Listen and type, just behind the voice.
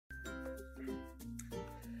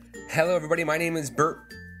Hello everybody, my name is Bert.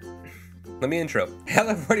 Let me intro.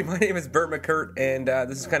 Hello everybody, my name is Bert McCert, and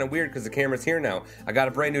this is kind of weird because the camera's here now. I got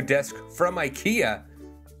a brand new desk from Ikea,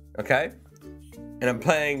 okay? And I'm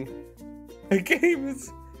playing a game.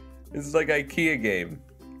 It's like an Ikea game.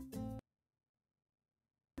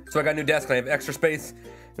 So I got a new desk and I have extra space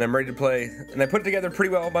and I'm ready to play. And I put it together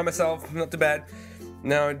pretty well by myself, not too bad.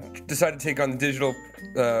 Now I decided to take on the digital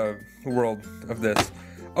world of this.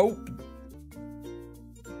 Oh!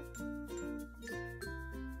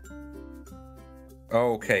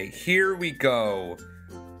 Okay, here we go.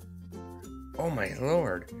 Oh my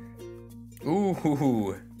lord.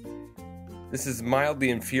 Ooh. This is mildly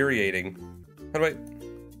infuriating. How do I...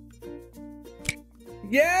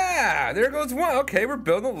 Yeah! There goes one. Okay, we're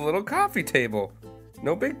building a little coffee table.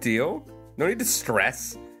 No big deal. No need to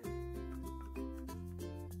stress.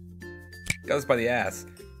 Got us by the ass.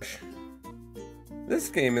 This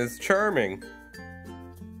game is charming.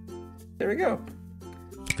 There we go.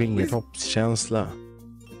 Fingertoppskänsla.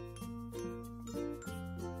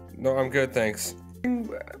 No, I'm good, thanks.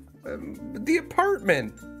 The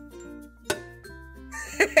apartment.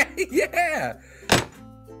 Yeah.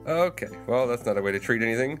 Okay. Well, that's not a way to treat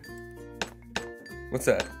anything. What's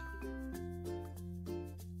that?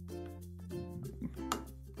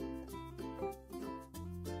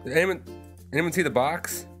 Did anyone see the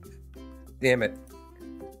box? Damn it.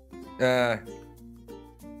 Oh,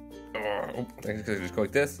 I just go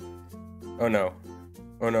like this. Oh no.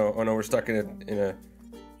 Oh no. Oh no. We're stuck in a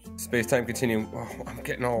space-time continuum. Oh, I'm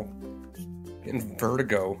getting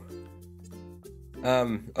vertigo.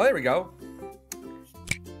 Oh, there we go.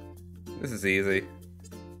 This is easy.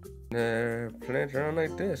 Plant around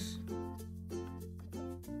like this.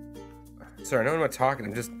 Sorry, I know I'm not talking.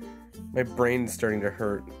 I'm just, my brain's starting to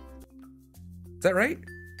hurt. Is that right?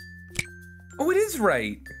 Oh, it is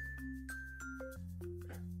right.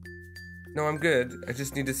 No, I'm good. I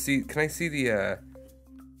just need to see. Can I see the?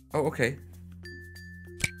 Oh, okay.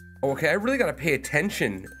 Oh, okay. I really gotta pay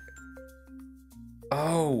attention.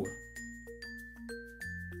 Oh.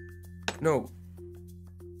 No.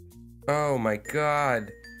 Oh my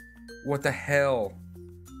god. What the hell?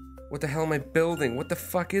 What the hell am I building? What the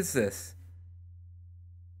fuck is this?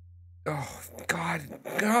 Oh god.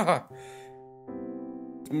 Ah.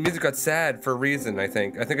 Music got sad for a reason, I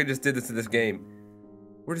think. I think I just did this to this game.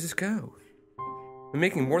 Where does this go? I'm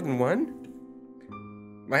making more than one?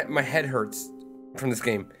 My head hurts from this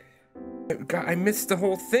game. God, I missed the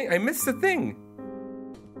whole thing. I missed the thing.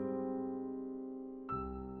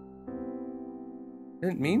 I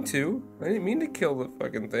didn't mean to. I didn't mean to kill the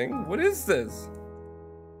fucking thing. What is this?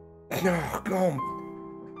 No, go.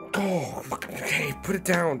 Oh, okay, put it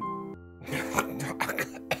down. I'm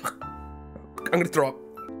gonna throw up.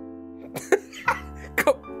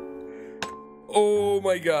 Go. Oh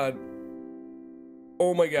my god.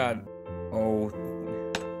 Oh my god. Oh.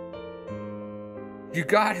 You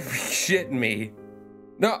gotta be shitting me.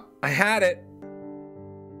 No, I had it.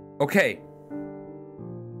 Okay.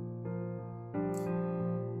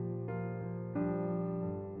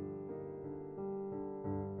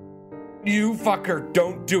 You fucker,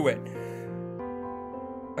 don't do it.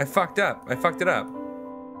 I fucked up. I fucked it up.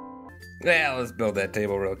 Yeah, let's build that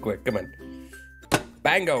table real quick. Come on.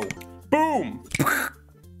 Bango. Boom.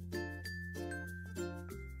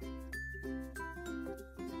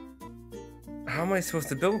 How am I supposed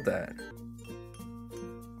to build that?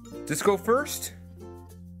 Just go first?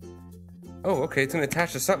 Oh, okay. It's gonna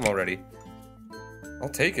attach to something already. I'll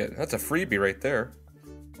take it. That's a freebie right there.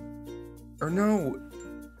 Or no.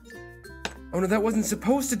 Oh no, that wasn't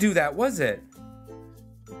supposed to do that, was it?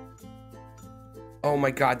 Oh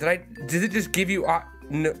my god, did it just give you,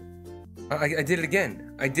 no. I did it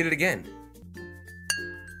again. I did it again.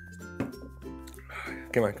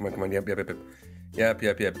 Come on.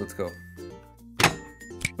 Yep, let's go.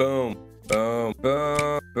 Boom. No!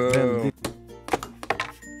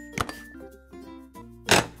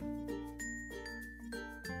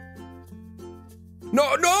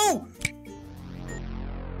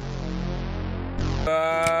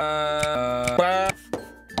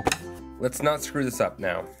 Let's not screw this up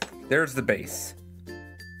now. There's the base.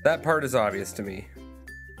 That part is obvious to me.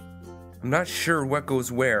 I'm not sure what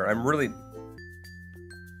goes where. I'm really...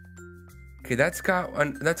 Okay, that's got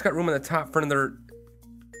room on the top for another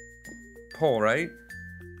pole, right?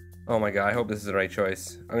 Oh my god, I hope this is the right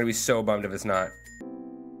choice. I'm gonna be so bummed if it's not.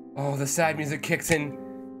 Oh, the sad music kicks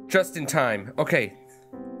in just in time. Okay,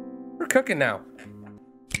 we're cooking now.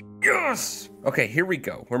 Yes! Okay, here we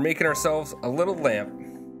go. We're making ourselves a little lamp.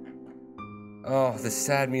 Oh, the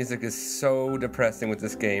sad music is so depressing with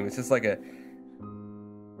this game. It's just like a...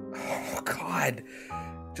 Oh Oh, God.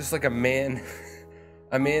 Just like a man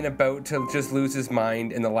about to just lose his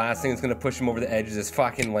mind, and the last thing that's going to push him over the edge is this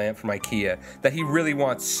fucking lamp from Ikea that he really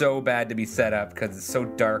wants so bad to be set up because it's so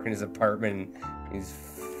dark in his apartment and he's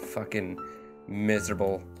fucking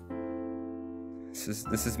miserable.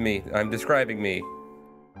 This is me. I'm describing me.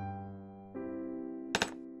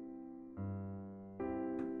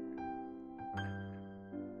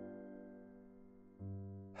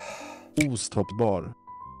 Ostoppbar.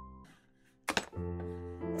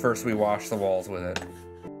 First we wash the walls with it.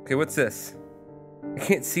 Okay, what's this? I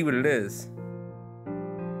can't see what it is.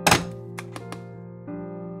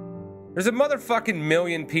 There's a motherfucking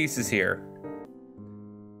million pieces here.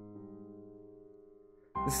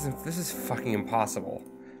 This is fucking impossible.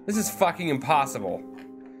 This is fucking impossible.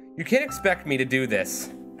 You can't expect me to do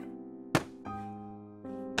this.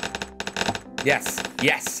 Yes,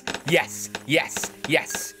 yes, yes, yes,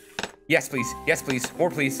 yes. Yes, please. Yes, please. More,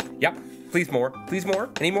 please. Yep. Please more. Please more.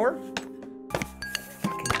 Any more?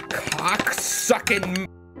 Fucking cock-sucking...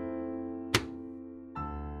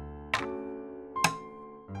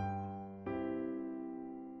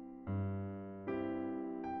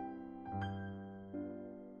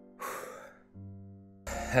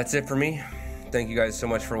 That's it for me. Thank you guys so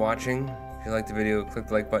much for watching. If you liked the video, click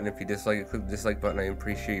the like button. If you dislike it, click the dislike button. I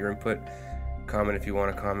appreciate your input. Comment if you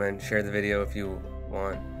want to comment. Share the video if you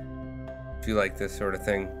want. If you like this sort of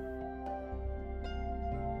thing.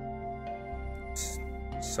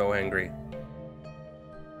 So angry.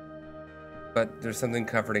 But there's something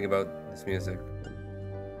comforting about this music.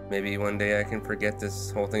 Maybe one day I can forget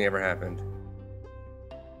this whole thing ever happened.